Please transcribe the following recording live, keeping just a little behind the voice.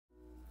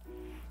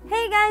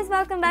guys!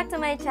 Welcome back to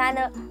my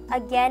channel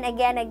again, and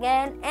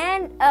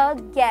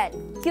again.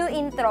 Cue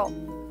intro.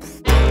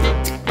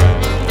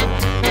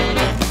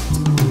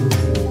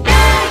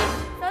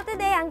 So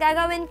today, ang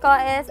gagawin ko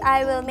is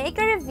I will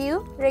make a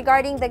review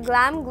regarding the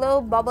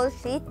glamglow bubble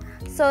sheet.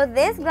 So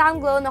this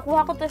glamglow,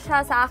 nakuha ko to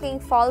siya sa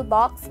aking fall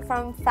box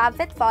from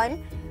FabFitFun.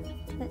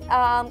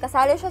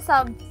 Kasali siya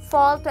sa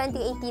fall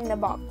 2018 na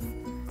box.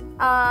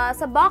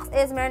 Sa box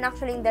is meron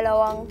actually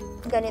dalawang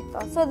ganito.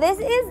 So this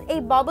is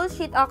a bubble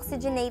sheet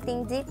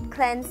oxygenating deep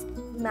cleanse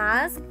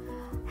mask.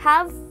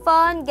 Have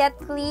fun, get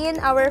clean.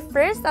 Our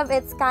first of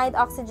its kind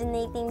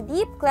oxygenating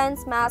deep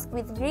cleanse mask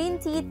with green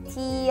tea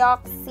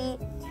deoxy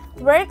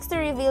works to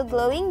reveal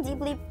glowing,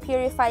 deeply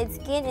purified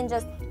skin in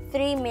just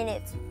 3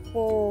 minutes.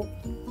 Whoa.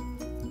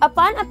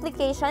 Upon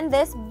application,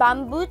 this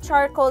bamboo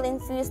charcoal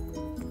infused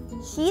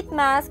sheet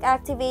mask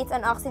activates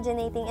an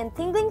oxygenating and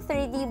tingling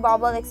 3D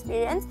bubble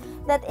experience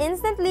that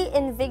instantly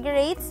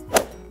invigorates,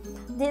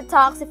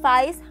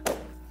 detoxifies,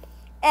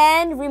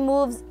 and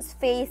removes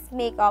face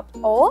makeup.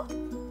 Oh,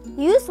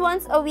 use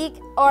once a week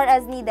or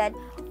as needed.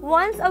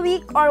 Once a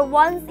week or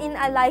once in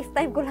a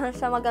lifetime ko lang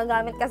siya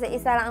magagamit kasi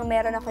isa lang ang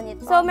meron ako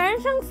nito. So,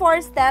 meron siyang 4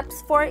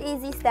 steps, 4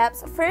 easy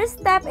steps. First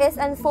step is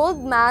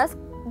unfold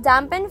mask,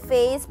 dampen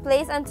face,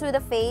 place onto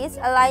the face,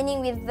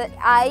 aligning with the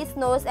eyes,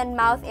 nose, and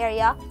mouth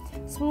area.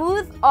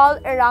 Smooth all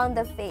around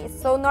the face.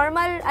 So,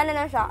 normal, ano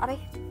lang siya? Aray.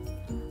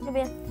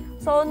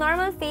 So,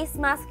 normal face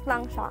mask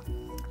lang siya.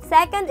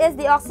 Second is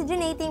the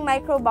oxygenating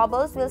micro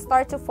bubbles will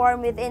start to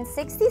form within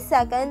 60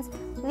 seconds.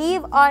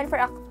 Leave on for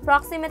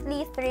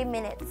approximately 3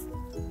 minutes.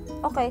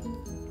 Okay.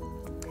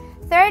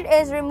 Third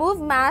is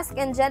remove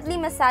mask and gently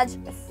massage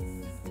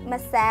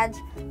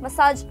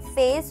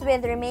face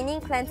with remaining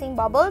cleansing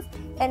bubbles.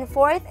 And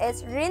fourth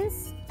is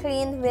rinse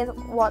clean with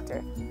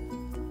water.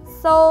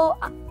 So,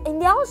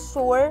 hindi ako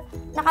sure.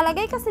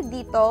 Nakalagay kasi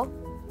dito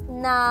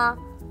na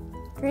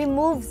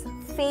removes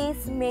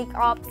face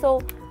makeup.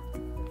 So,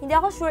 hindi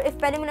ako sure if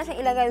pwede mo na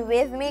siyang ilagay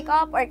with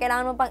makeup or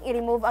kailangan mo pang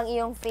i-remove ang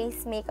iyong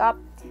face makeup.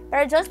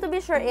 Pero just to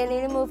be sure,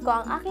 i-remove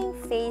ko ang aking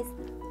face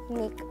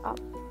makeup.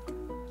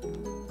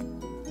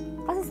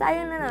 Kasi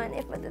sayang na naman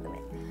if matutumi.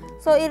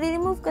 So,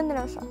 i-remove ko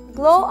na lang siya.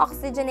 Glow,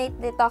 oxygenate,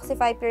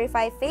 detoxify,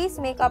 purify, face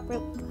makeup.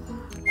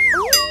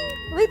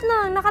 Wait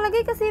lang,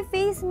 nakalagay kasi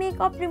face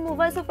makeup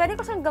removal. So, pwede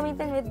ko siyang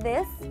gamitin with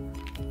this.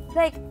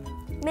 Like,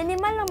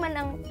 minimal naman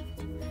ang...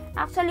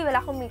 Actually,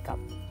 wala akong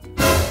makeup.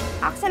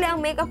 Actually,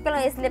 ang makeup ko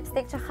lang is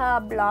lipstick tsaka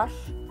blush.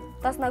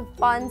 Tapos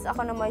nag-pons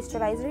ako ng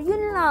moisturizer.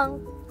 Yun lang.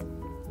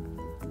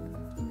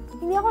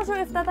 Hindi ako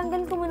sure if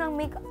tatanggalin ko muna ang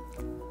makeup.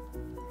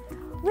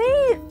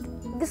 Wait!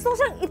 Gusto ko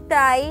siyang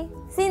itry.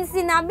 Since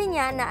sinabi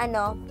niya na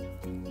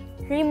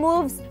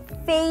removes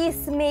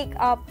face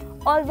makeup.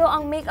 Although,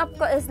 ang makeup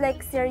ko is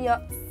like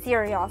seryoso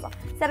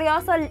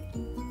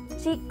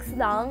cheeks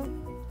lang.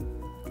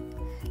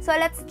 So,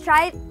 let's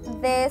try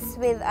this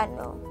with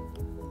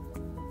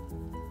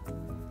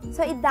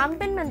So,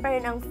 i-dampen man pa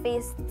rin ang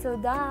face. So,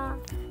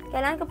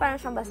 kailangan ko parang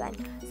siyang basahin.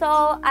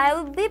 So, I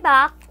will be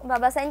back.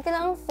 Babasahin ko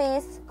lang ang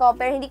face ko.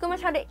 Pero hindi ko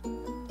masyado...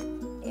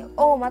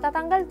 Oh,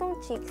 matatanggal tong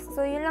cheeks.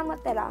 So, yun lang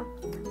matira.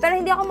 Pero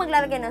hindi ako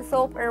maglalagay ng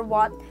soap or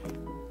what.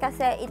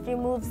 Kasi it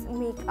removes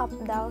makeup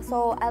daw.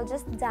 So, I'll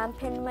just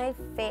dampen my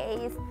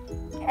face.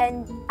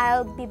 And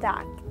I'll be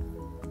back.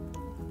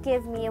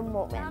 Give me a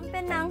moment.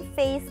 Dampen ng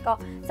face ko.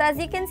 So, as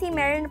you can see,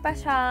 meron pa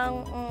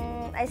siyang...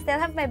 I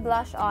still have my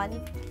blush on.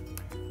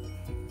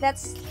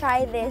 Let's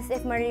try this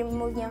if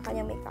ma-remove niya ang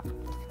kanyang makeup.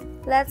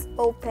 Let's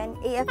open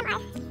it.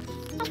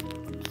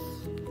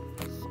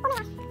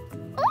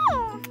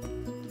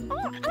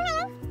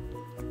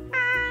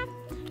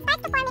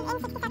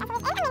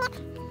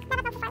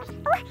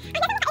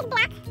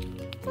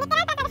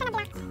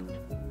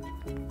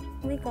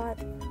 Oh my God.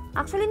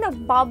 Actually,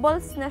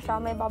 nag-bubbles na siya.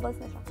 May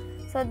bubbles na siya.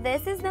 So,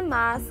 this is the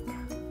mask.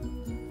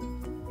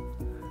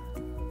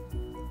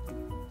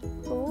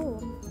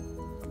 Oh.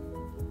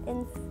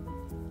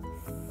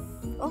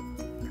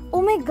 Oh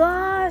my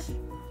gosh!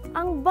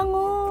 Ang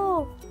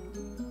bango!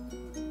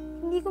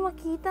 Hindi ko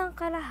makita ang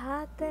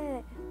kalahati.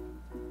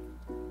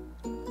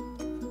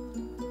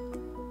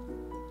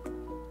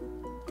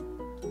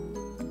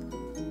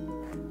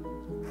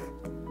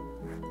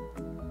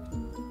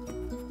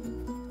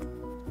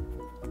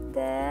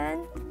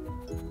 Then,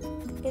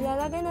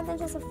 ilalagay natin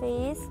siya sa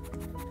face.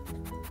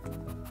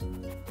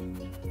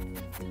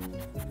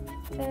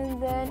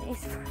 And then,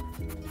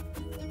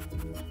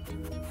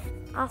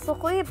 aso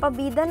ko eh.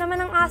 Pabida naman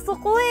ang aso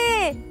ko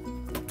eh.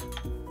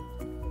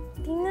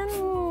 Tingnan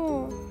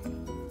mo.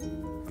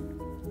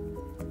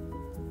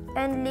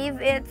 And leave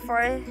it for...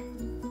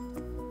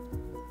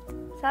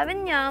 Sabi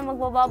niya,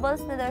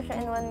 magbabubbles na daw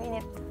siya in 1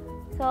 minute.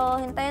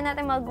 So, hintayin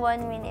natin mag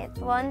 1 minute.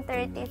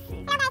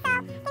 1:36.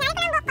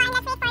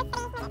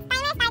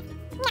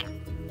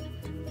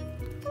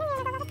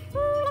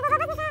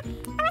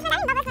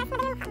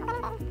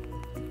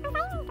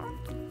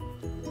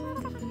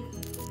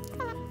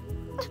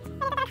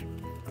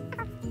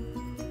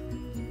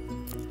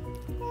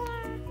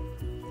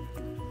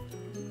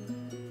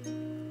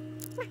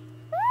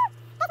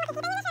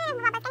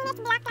 which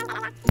black lang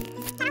talaga.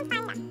 Parang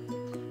panda.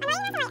 Ano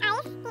yun nasa may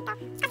eyes dito?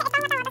 Kasi ito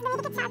matawa, tapos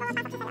dumidikit siya bago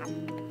pasok sa loob.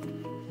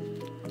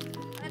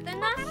 Ito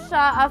na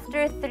siya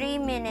after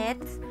 3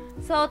 minutes.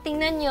 So,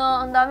 tingnan nyo,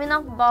 ang dami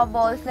ng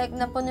bubbles. Like,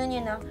 napuno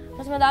nyo na.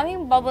 Mas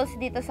madaming bubbles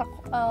dito sa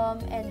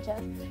edges.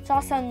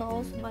 Tsaka sa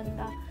nose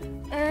banda.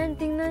 And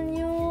tingnan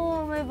nyo,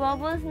 may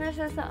bubbles na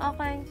siya sa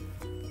aking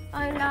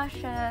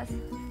eyelashes.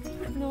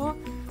 No?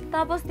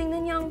 Tapos,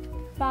 tingnan nyo ang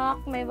back,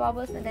 may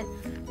bubbles na din.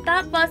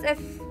 Tapos, if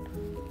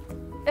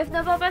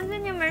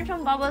napapansin nyo, meron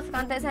siyang bubbles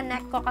konti sa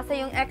neck ko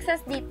kasi yung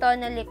excess dito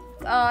na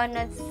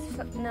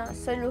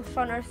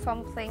solution or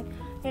something,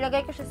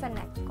 nilagay ko siya sa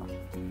neck ko.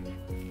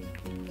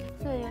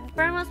 So, yun.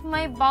 Pero mas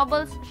may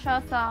bubbles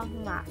siya sa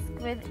mask,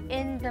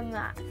 within the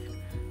mask.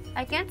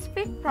 I can't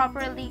speak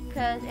properly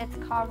because it's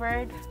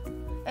covered,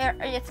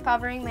 it's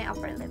covering my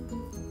upper lip.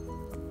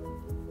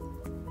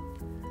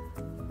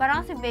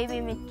 Parang si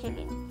Baby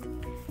Michelin.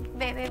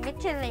 Baby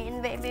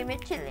Michelin, Baby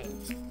Michelin.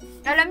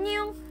 Alam niyo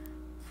yung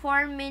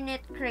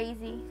 4-minute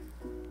crazy?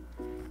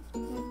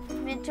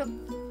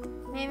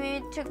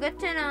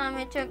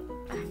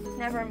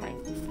 Never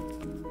mind.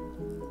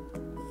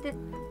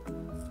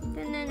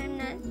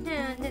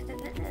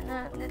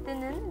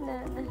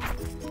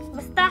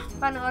 Basta,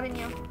 panoorin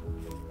niyo.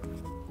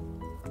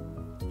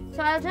 So,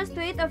 I'll just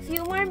wait a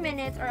few more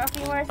minutes or a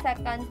few more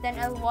seconds, then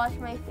I'll wash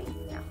my face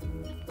now.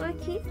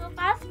 Okay, so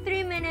past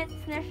 3 minutes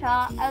na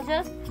siya. I'll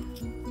just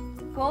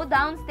go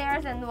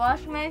downstairs and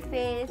wash my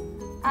face.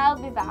 I'll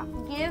be back.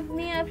 Give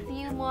me a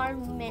few more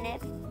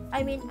minutes.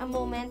 I mean, a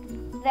moment.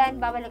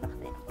 Then, babalik ako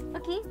din.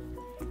 Okay?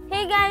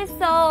 Hey guys,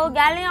 so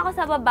galing ako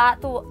sa baba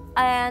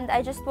and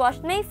I just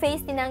washed my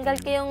face. Tinanggal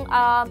ko yung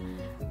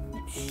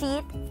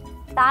sheet.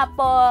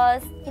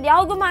 Tapos, hindi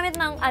ako gumamit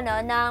ng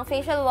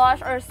facial wash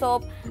or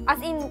soap.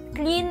 As in,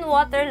 clean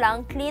water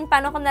lang. Clean,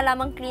 paano ko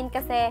nalamang clean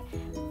kasi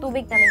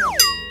tubig naman yun.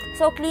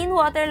 So, clean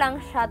water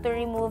lang siya to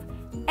remove.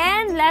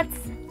 And let's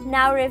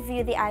now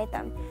review the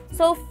item.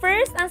 So,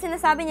 first, ang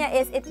sinasabi niya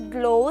is it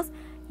glows.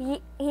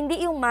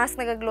 Hindi yung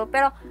mask nag-glow.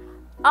 Pero,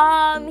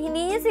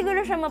 hindi niya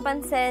siguro siya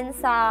mapansin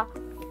sa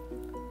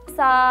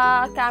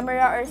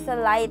camera or sa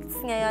lights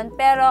ngayon.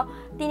 Pero,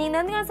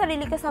 tinignan ko ang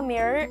sarili ko sa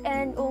mirror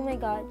and oh my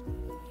God.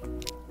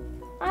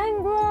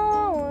 I'm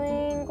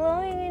glowing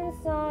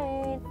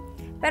inside.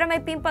 Pero may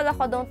pimple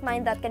ako, don't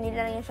mind that.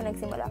 Kanila lang yun siya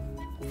nagsimula.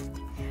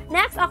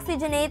 Next,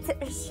 oxygenate.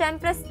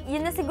 Siyempre,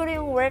 yun na siguro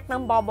yung work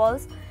ng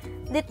bubbles.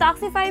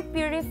 Detoxify,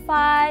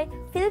 purify.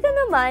 Feel ko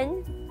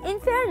naman,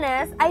 in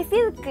fairness, I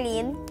feel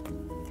clean.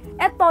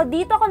 Eto,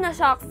 dito ko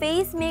na-shock.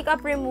 Face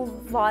makeup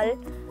removal.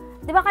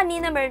 Di ba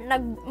kanina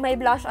may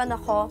blush on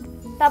ako?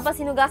 Tapos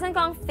sinugasan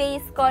ko ang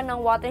face ko ng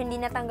water, hindi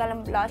natanggal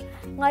ang blush.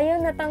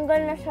 Ngayon,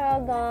 natanggal na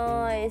siya,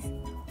 guys.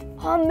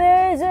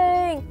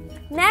 Amazing!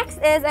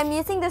 Next is, I'm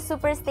using the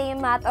Super Stay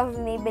Matte of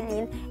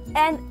Maybelline.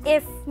 And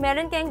if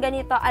meron kayong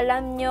ganito,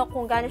 alam nyo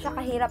kung gaano siya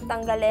kahirap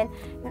tanggalin.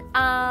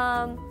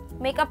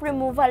 Makeup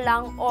removal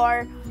lang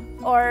or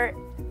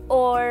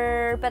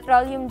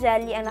petroleum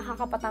jelly ang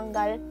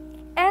nakakapatanggal.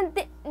 And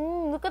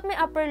look at my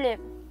upper lip.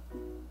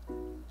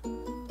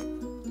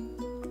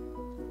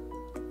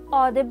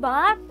 Oh,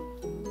 diba?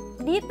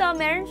 Dito,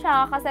 meron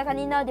siya kasi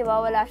kanina,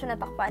 diba, wala siya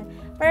natakpan.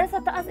 Pero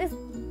sa taas is,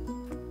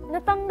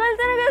 natanggal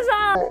talaga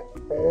siya.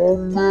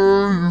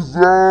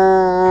 Amazing!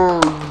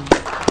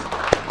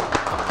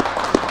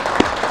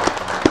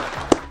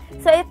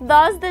 So, it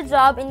does the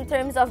job in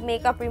terms of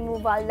makeup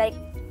removal. Like,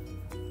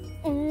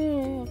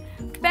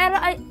 pero,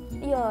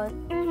 yun.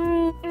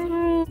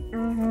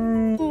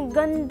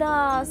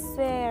 Ganda,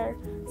 swear.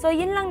 So,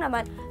 yun lang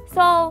naman.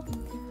 So,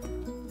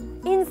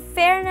 in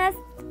fairness,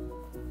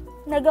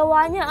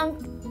 nagawa niya ang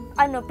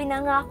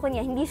pinangako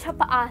niya, hindi siya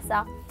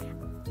paasa.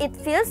 It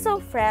feels so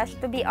fresh,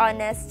 to be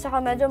honest.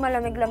 Tsaka medyo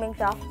malamig-lamig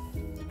siya.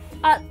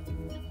 At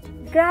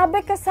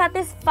grabe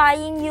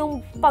ka-satisfying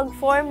yung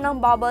pag-form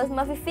ng bubbles.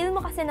 Mafe-feel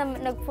mo kasi na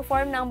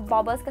nag-form ng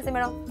bubbles kasi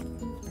merong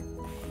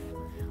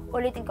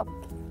ulitin ko.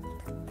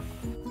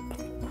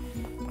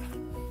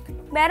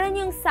 Meron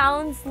yung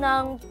sounds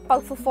ng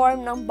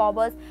pag-form ng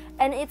bubbles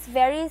and it's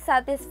very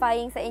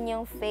satisfying sa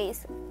inyong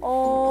face.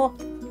 Oh!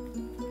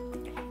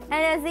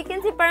 And as you can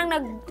see, parang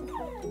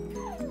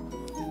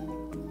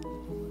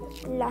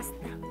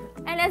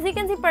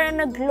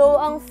nag-glow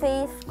ang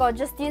face ko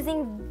just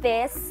using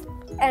this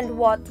and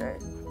water.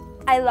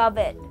 I love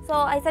it. So,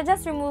 I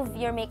suggest remove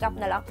your makeup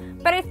na lang.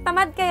 Pero if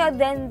tamad kayo,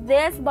 then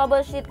this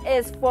bubble sheet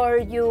is for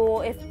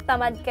you. If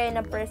tamad kayo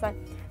na person.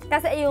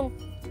 Kasi yung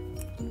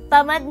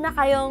tamad na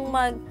kayong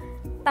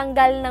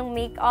magtanggal ng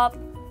makeup.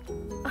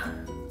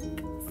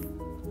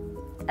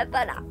 Eto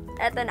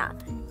na.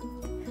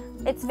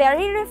 It's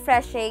very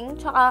refreshing.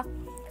 Tsaka,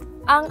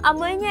 ang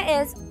amoy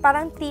niya is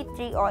parang tea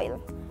tree oil.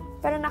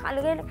 Pero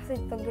nakalagay na kasi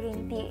ito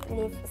green tea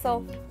leaf.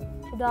 So,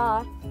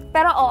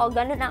 pero oo,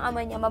 ganun ang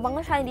amoy niya.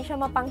 Mabango siya, hindi siya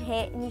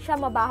mapanghe, hindi siya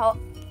mabaho.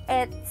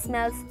 It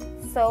smells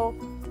so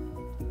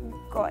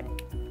good.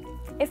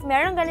 If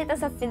meron ganito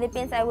sa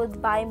Philippines, I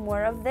would buy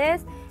more of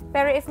this.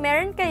 Pero if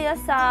meron kayo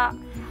sa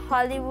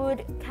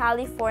Hollywood,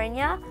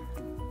 California,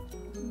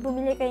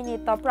 bumili kayo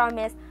nito,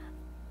 promise.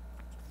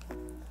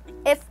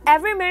 if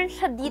ever meron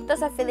siya dito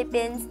sa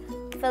Philippines,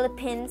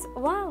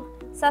 wow,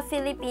 sa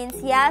Philippines,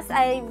 yes,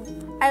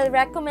 I'll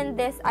recommend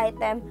this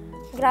item.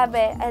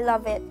 Grabe, I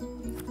love it.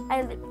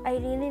 I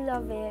really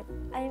love it.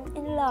 I'm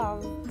in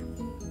love.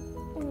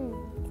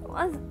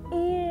 As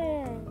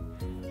in.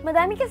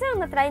 Madami kasi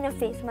akong na-try na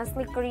face mask,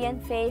 like Korean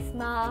face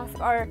mask,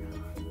 or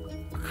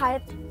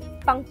kahit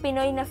pang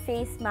Pinoy na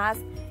face mask.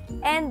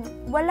 And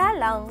wala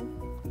lang.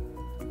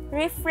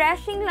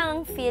 Refreshing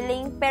lang ang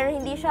feeling, pero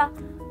hindi siya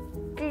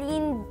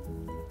clean.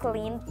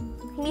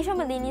 Hindi siya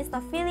malinis na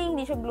feeling,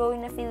 hindi siya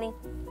glowing na feeling.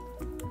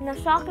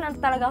 Na-shock lang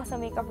talaga ako sa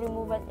makeup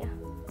removal niya.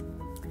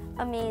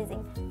 Amazing.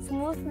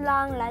 Smooth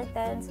lang,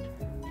 lightens.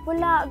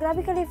 Wala,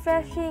 grabe ka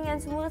refreshing and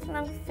smooth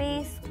ng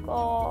face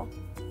ko.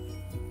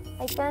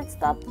 I can't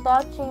stop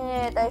touching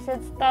it. I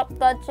should stop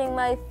touching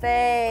my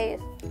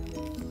face.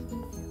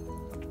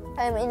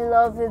 I'm in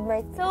love with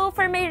my... So,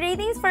 for my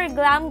ratings for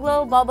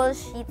glamglow Bubble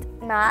Sheet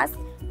Mask,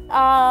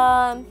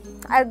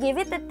 I'll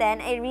give it a 10.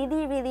 I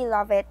really, really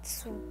love it.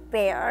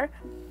 Swear.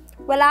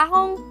 Wala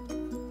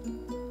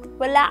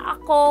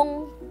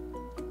akong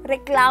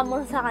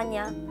reklamo sa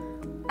kanya.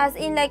 As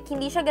in, like,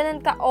 hindi siya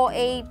ganun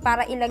ka-OA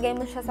para ilagay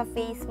mo siya sa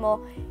face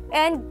mo.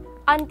 And,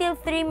 until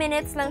 3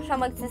 minutes lang siya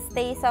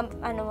magsistay sa,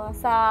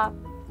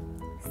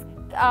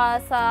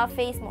 sa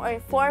face mo.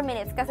 Or 4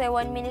 minutes. Kasi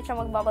 1 minute siya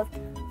magbubbles.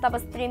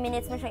 Tapos, 3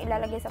 minutes mo siyang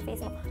ilalagay sa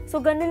face mo.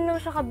 So, ganun lang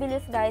siya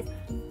kabilis, guys.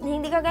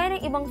 Hindi kagaya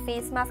ng ibang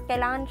face mask.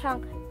 Kailangan siyang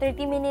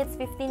 30 minutes,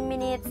 15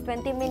 minutes,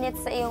 20 minutes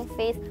sa iyong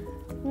face.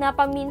 Na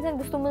paminsan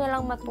gusto mo na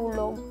lang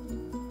matulog.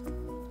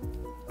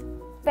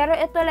 Pero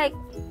ito, like,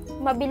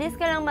 mabilis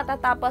ka lang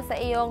matatapos sa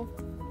iyong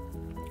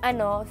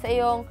sa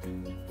iyong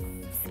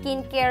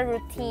skincare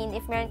routine,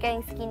 if meron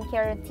kayong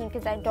skincare routine,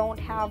 because I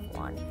don't have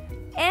one.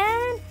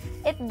 And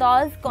it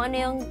does kung ano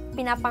yung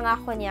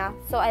pinapangako niya,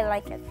 so I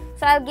like it.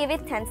 So I'll give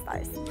it 10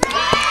 stars.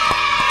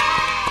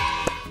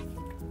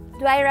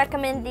 Do I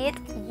recommend it?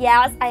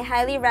 Yes, I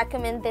highly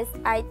recommend this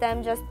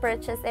item. Just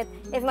purchase it.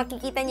 If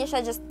makikita niyo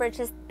siya, just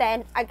purchase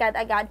 10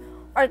 agad-agad.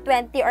 Or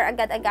 20 or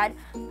agad-agad.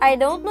 I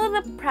don't know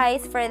the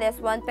price for this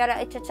one, pero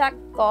i-check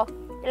ko.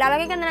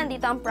 Ilalagay ko na lang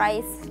dito ang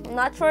price. I'm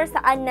not sure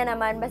saan na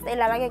naman, basta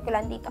ilalagay ko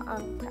lang dito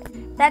ang price.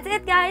 That's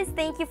it, guys.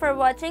 Thank you for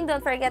watching.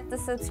 Don't forget to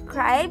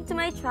subscribe to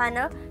my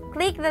channel.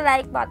 Click the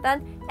like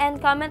button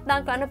and comment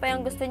down kung ano pa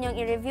yung gusto nyong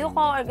i-review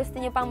ko or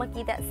gusto nyo pang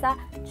makita sa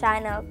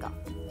channel ko.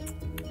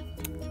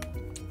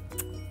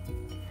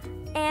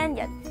 And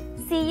yan.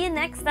 See you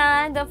next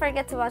time. Don't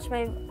forget to watch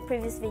my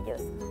previous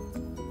videos.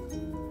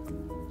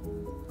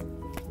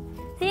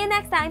 See you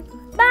next time.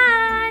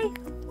 Bye!